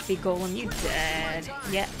 Jalopy Golem, you dead.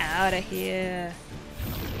 Get out of here.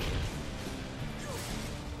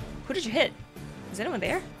 Who did you hit? Is anyone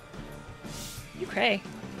there? You cray.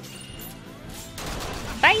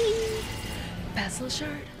 Bye! Bezel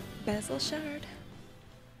shard. Bezel shard.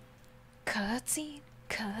 Cutscene.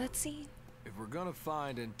 Cutscene. If we're gonna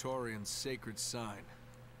find Antorian's sacred sign,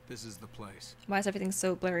 this is the place. Why is everything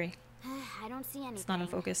so blurry? I don't see anything. It's not in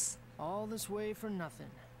focus. All this way for nothing.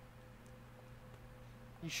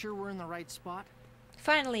 You sure we're in the right spot?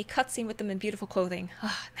 Finally, cutscene with them in beautiful clothing.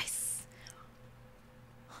 Ah, nice.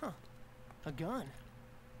 Huh. A gun.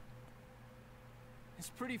 It's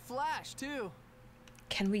pretty flash, too.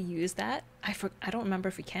 Can we use that? I don't remember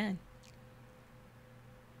if we can.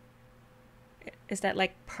 Is that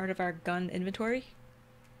like part of our gun inventory?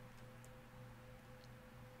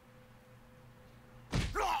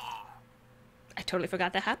 I totally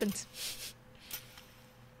forgot that happened.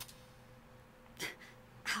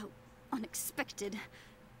 unexpected.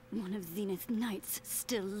 One of Zenith's knights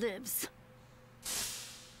still lives.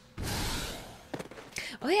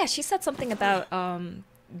 Oh yeah, she said something about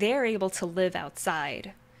they're able to live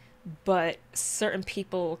outside, but certain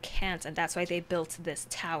people can't, and that's why they built this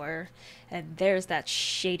tower. And there's that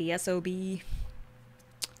shady SOB.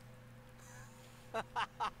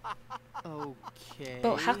 Okay.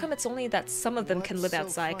 But how come it's only that some of them can What's live so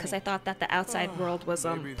outside? Because I funny? thought that the outside world was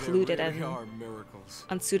Maybe there polluted really and are miracles.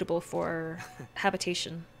 unsuitable for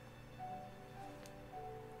habitation.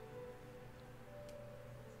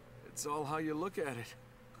 It's all how you look at it.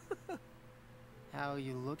 How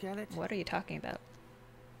you look at it? What are you talking about?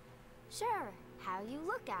 Sure, how you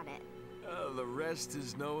look at it. The rest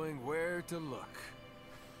is knowing where to look.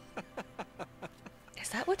 Is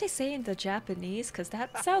that what they say in the Japanese? Because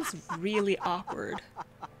that sounds really awkward.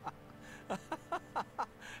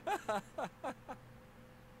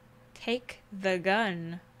 Take the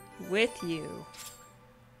gun with you.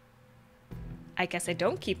 I guess I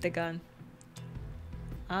don't keep the gun.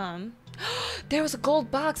 There was a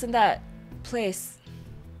gold box in that place.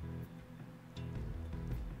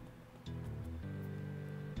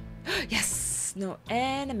 Yes! No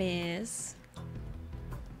enemies.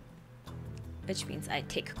 Which means I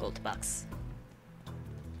take gold box.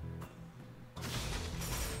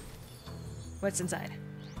 What's inside?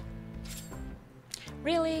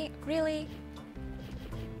 Really? Really?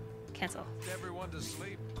 Cancel. Everyone to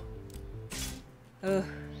sleep. Ugh.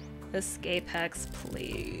 Escape hex,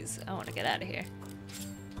 please. I want to get out of here.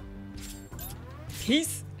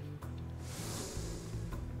 Peace!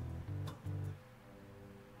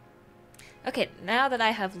 Okay, now that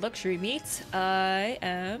I have luxury meat, I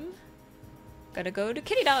am gonna go to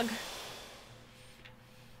Kitty Dog.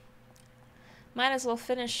 Might as well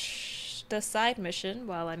finish the side mission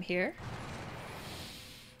while I'm here.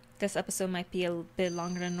 This episode might be a bit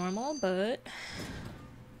longer than normal, but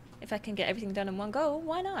if I can get everything done in one go,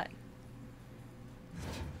 why not?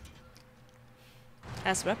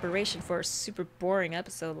 As reparation for a super boring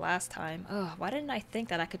episode last time. Oh, why didn't I think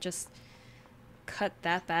that I could just cut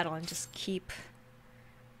that battle and just keep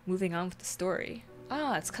moving on with the story?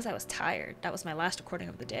 Oh, it's because I was tired. That was my last recording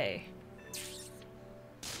of the day.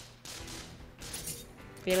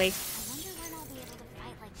 Really? I wonder when I'll be able to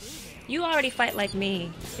fight like you do. You already fight like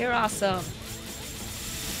me. You're awesome.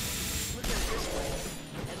 Look at it this way.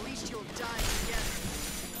 At least you'll die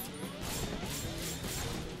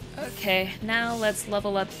together. Okay, now let's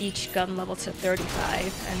level up each gun level to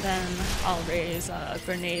 35, and then I'll raise a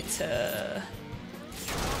grenade to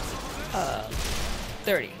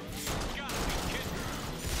 30.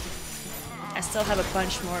 I still have a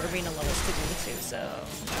bunch more arena levels to do too, so...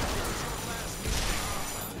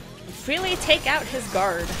 Really take out his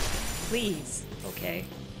guard, please. Okay.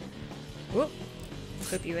 Whoop.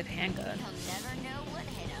 Equip you with handgun. You'll never know what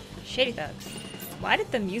hit him. Shady thugs. Why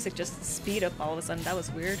did the music just speed up all of a sudden? That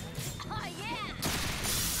was weird. Oh yeah!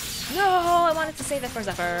 No, I wanted to save it for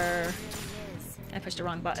Zephyr. Here he is. I pushed the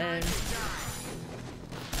wrong button.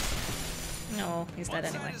 No, he's dead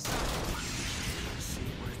anyway. See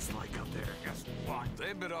what it's like up there.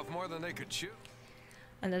 They bit off more than they could chew.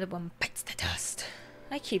 Another one bites the dust.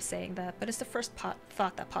 I keep saying that, but it's the first thought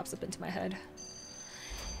that pops up into my head.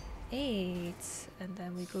 8, and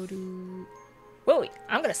then we go to... Whoa, wait,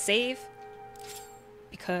 I'm gonna save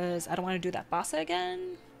because I don't want to do that boss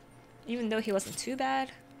again, even though he wasn't too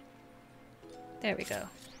bad. There we go.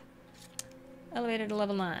 Elevator to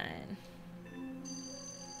level 9.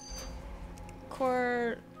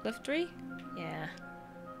 Core lift 3? Yeah.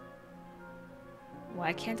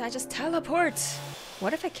 Why can't I just teleport?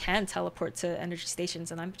 What if I can teleport to energy stations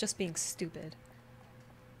and I'm just being stupid?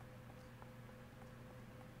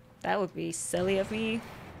 That would be silly of me.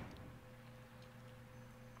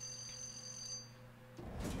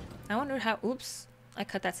 I wonder how... Oops. I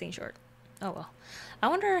cut that scene short. Oh well. I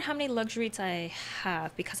wonder how many luxuries I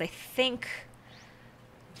have, because I think,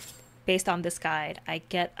 based on this guide, I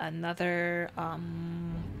get another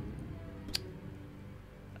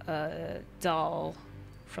doll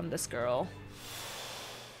from this girl.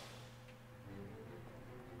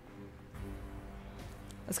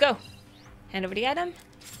 Let's go. Hand over the item.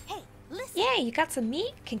 Hey, listen. Yay, you got some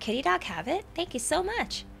meat? Can Kitty Dog have it? Thank you so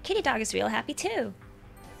much. Kitty Dog is real happy too.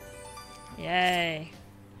 Yay.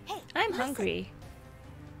 Hey, I'm listen. hungry.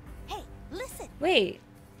 Hey, listen. Wait.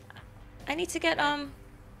 I need to get,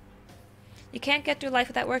 You can't get through life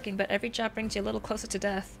without working, but every job brings you a little closer to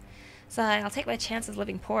death. So I'll take my chances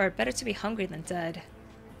living poor. Better to be hungry than dead.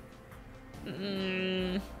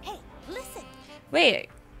 Hey, listen. Wait.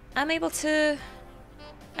 I'm able to...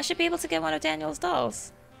 I should be able to get one of Daniel's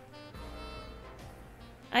dolls.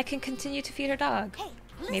 I can continue to feed her dog. Hey,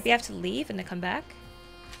 Maybe I have to leave and then come back?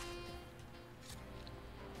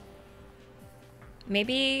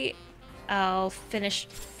 Maybe I'll finish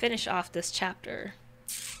off this chapter.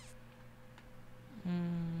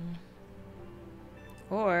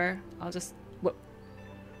 Or I'll just... Whoop.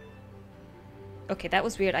 Okay, that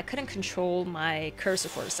was weird. I couldn't control my cursor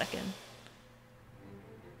for a second.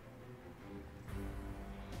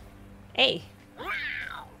 Hey!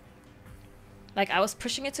 Like, I was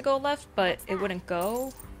pushing it to go left, but it wouldn't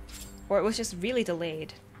go. Or it was just really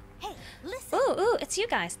delayed. Hey, listen. Ooh, it's you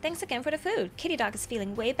guys. Thanks again for the food. Kitty Dog is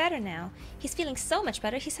feeling way better now. He's feeling so much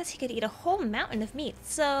better, he says he could eat a whole mountain of meat.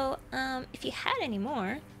 So, if you had any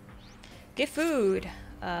more... Get food.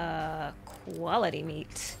 Quality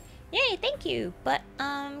meat. Yay, thank you. But,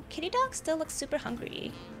 Kitty Dog still looks super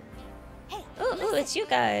hungry. Hey, Ooh, it's you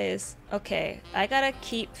guys. Okay, I gotta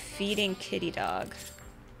keep feeding Kitty Dog.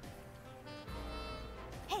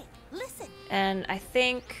 Hey, listen. And I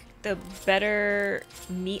think the better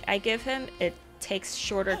meat I give him, it takes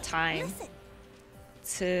shorter time Listen.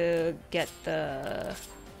 to get the...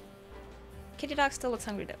 Kitty Dog still looks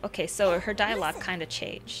hungry though. Okay, so her dialogue Listen. kind of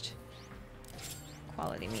changed.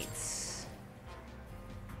 Quality meats.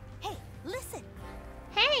 Hey, listen.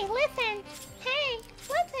 Hey, listen! Hey,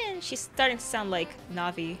 listen! She's starting to sound like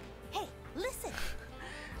Navi. Hey, listen.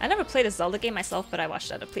 I never played a Zelda game myself, but I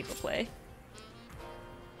watched other people play.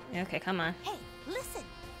 Okay, come on. Hey, listen.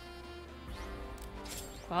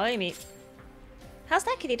 Quality meat. How's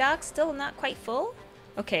that, Kitty Dog? Still not quite full?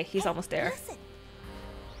 Okay, he's almost there. Listen.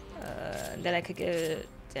 Then I could give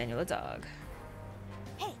Daniel a dog.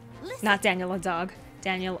 Hey, listen. Not Daniel a dog.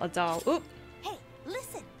 Daniel a doll. Oop! Hey,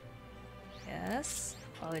 listen. Yes.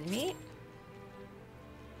 Quality meat.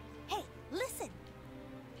 Hey, listen.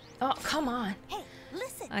 Oh, come on. Hey,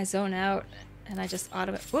 listen. I zone out and I just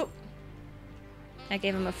automate. Whoop! I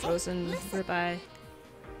gave him a frozen listen. ribeye.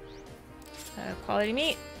 Quality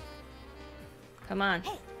meat. Come on.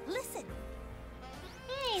 Hey, listen.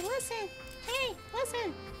 Hey, listen. Hey,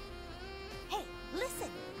 listen. Hey, listen.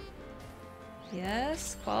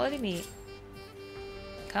 Yes, quality meat.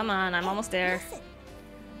 Come on, I'm almost there. Listen.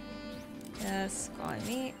 Yes, quality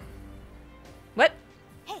meat. What?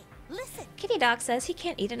 Hey, listen. Kitty Dog says he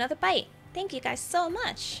can't eat another bite. Thank you guys so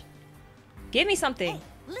much. Give me something. Hey,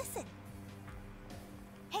 listen.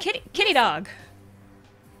 Kitty Dog.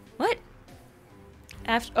 What?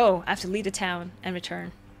 I have to leave the town and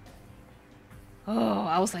return. Oh,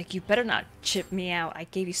 I was like, you better not chip me out. I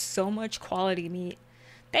gave you so much quality meat.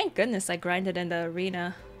 Thank goodness I grinded in the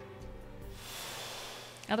arena.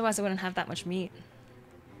 Otherwise I wouldn't have that much meat.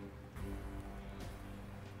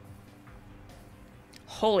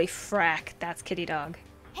 Holy frack, that's Kitty Dog.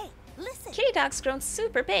 Hey, listen. Kitty Dog's grown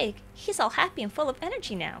super big. He's all happy and full of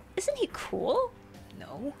energy now. Isn't he cool?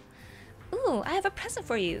 No. Ooh, I have a present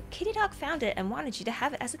for you. Kitty Dog found it and wanted you to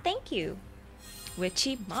have it as a thank you.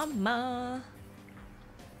 Witchy Mama.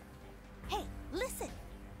 Hey, listen.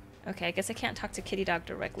 Okay, I guess I can't talk to Kitty Dog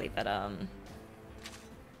directly, but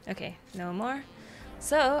okay, no more.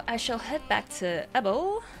 So I shall head back to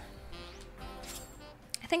Ebo.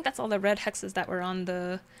 I think that's all the red hexes that were on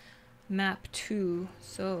the map too.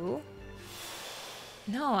 So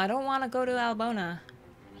no, I don't want to go to Albona.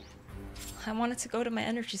 I wanted to go to my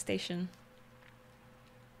energy station.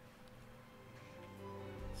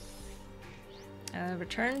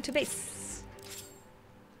 Return to base.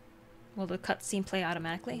 Will the cutscene play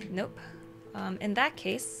automatically? Nope. In that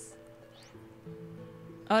case...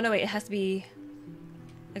 Oh no, wait, it has to be...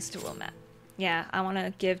 It's the world map. Yeah, I want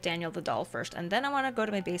to give Daniel the doll first, and then I want to go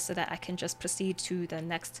to my base so that I can just proceed to the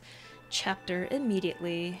next chapter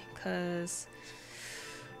immediately, because...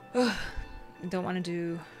 I don't want to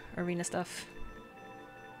do arena stuff.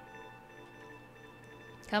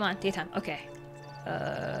 Come on, daytime. Okay.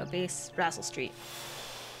 Base, Razzle Street.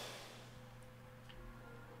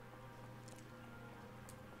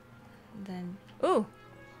 Then... Ooh!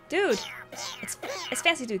 Dude! It's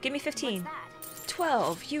fancy dude. Give me 15.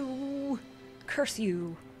 12. You... Curse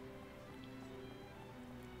you.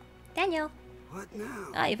 Daniel. What now?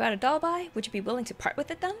 Ah, you brought a doll by? Would you be willing to part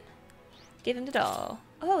with it then? Give him the doll.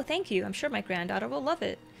 Oh, thank you. I'm sure my granddaughter will love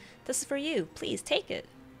it. This is for you. Please take it.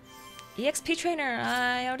 EXP trainer.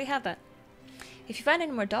 I already have that. If you find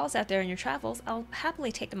any more dolls out there in your travels, I'll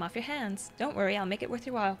happily take them off your hands. Don't worry, I'll make it worth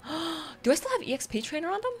your while. Do I still have EXP trainer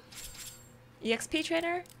on them? EXP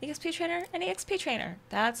trainer, and EXP trainer.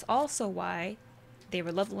 That's also why they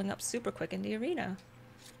were leveling up super quick in the arena.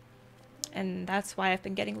 And that's why I've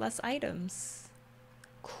been getting less items.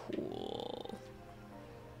 Cool.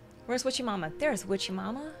 Where's Witchy Mama? There's Witchy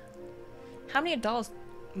Mama. How many dolls,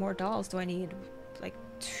 more dolls do I need? Like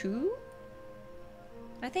 2?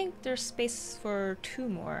 I think there's space for 2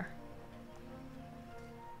 more.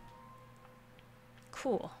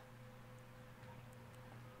 Cool.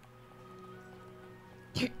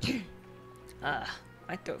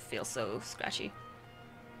 My throat feels so scratchy.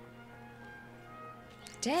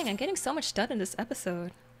 Dang, I'm getting so much done in this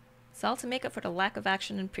episode. It's all to make up for the lack of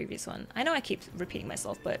action in the previous one. I know I keep repeating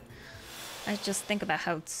myself, but I just think about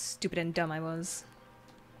how stupid and dumb I was.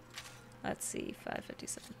 Let's see,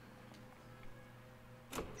 5:57.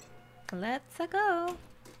 Let's go.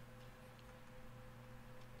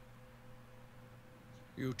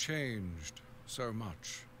 You changed so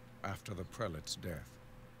much after the prelate's death.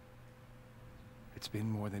 It's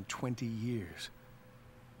been more than 20 years.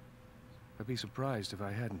 I'd be surprised if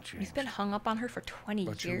I hadn't changed. You've been hung up on her for 20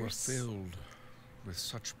 But years. you were filled with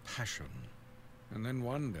such passion. And then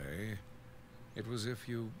one day, it was as if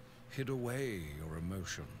you hid away your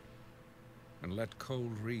emotion and let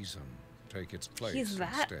cold reason take its place He's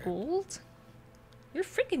that instead. old? You're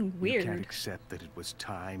freaking weird. You can't accept that it was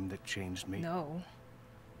time that changed me? No.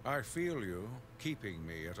 I feel you keeping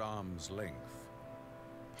me at arm's length.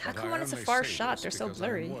 How But come I when it's a only far say shot, this they're so because I'm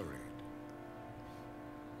blurry? worried.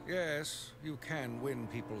 Yes, you can win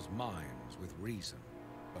people's minds with reason,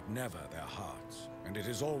 but never their hearts. And it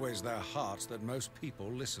is always their hearts that most people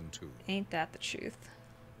listen to. Ain't that the truth?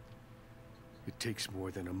 It takes more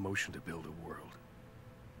than emotion to build a world.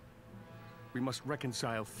 We must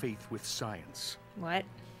reconcile faith with science. What?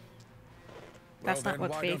 Well, That's not then what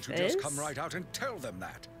why faith don't you is? just come right out and tell them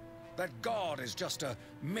that? That God is just a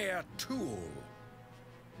mere tool.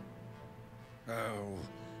 Oh,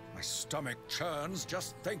 my stomach churns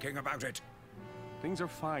just thinking about it. Things are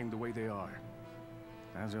fine the way they are.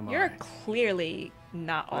 As am You're I. clearly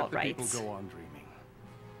not all Let the right. people go on dreaming.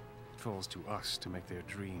 It falls to us to make their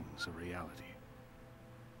dreams a reality.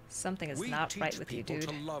 Something is We not teach right with you, people dude.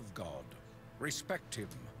 to love God, respect Him,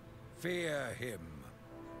 fear Him.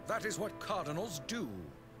 That is what cardinals do.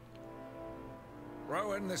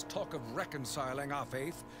 Rowan, this talk of reconciling our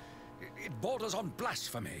faith, it borders on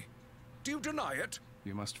blasphemy. Do you deny it?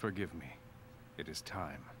 You must forgive me. It is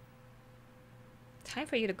time. Time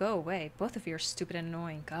for you to go away. Both of you are stupid and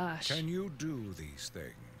annoying. Gosh. Can you do these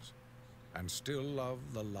things and still love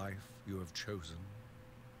the life you have chosen?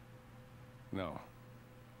 No.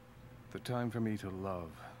 The time for me to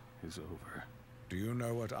love is over. Do you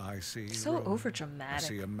know what I see? So Rowan? overdramatic. I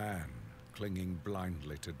see a man clinging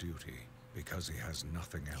blindly to duty because he has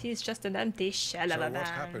nothing else. He's just an empty shell So of a what man.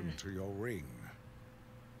 happened to your ring?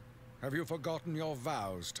 Have you forgotten your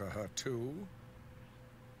vows to her too?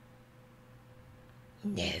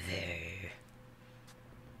 Never.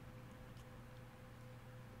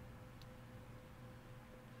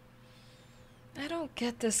 I don't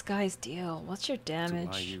get this guy's deal. What's your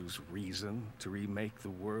damage? Do I use reason to remake the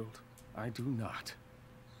world? I do not.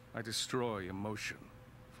 I destroy emotion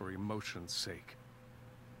for emotion's sake.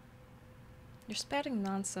 You're spouting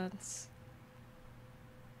nonsense.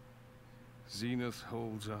 Zenith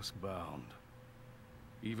holds us bound,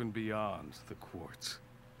 even beyond the quartz.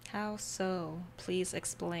 How so? Please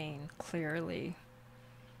explain clearly.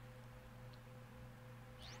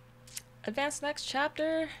 Advance next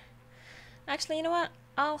chapter. Actually, you know what?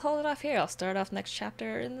 I'll hold it off here. I'll start off next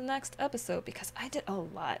chapter in the next episode because I did a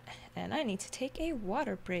lot and I need to take a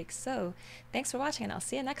water break. So, thanks for watching and I'll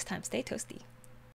see you next time. Stay toasty.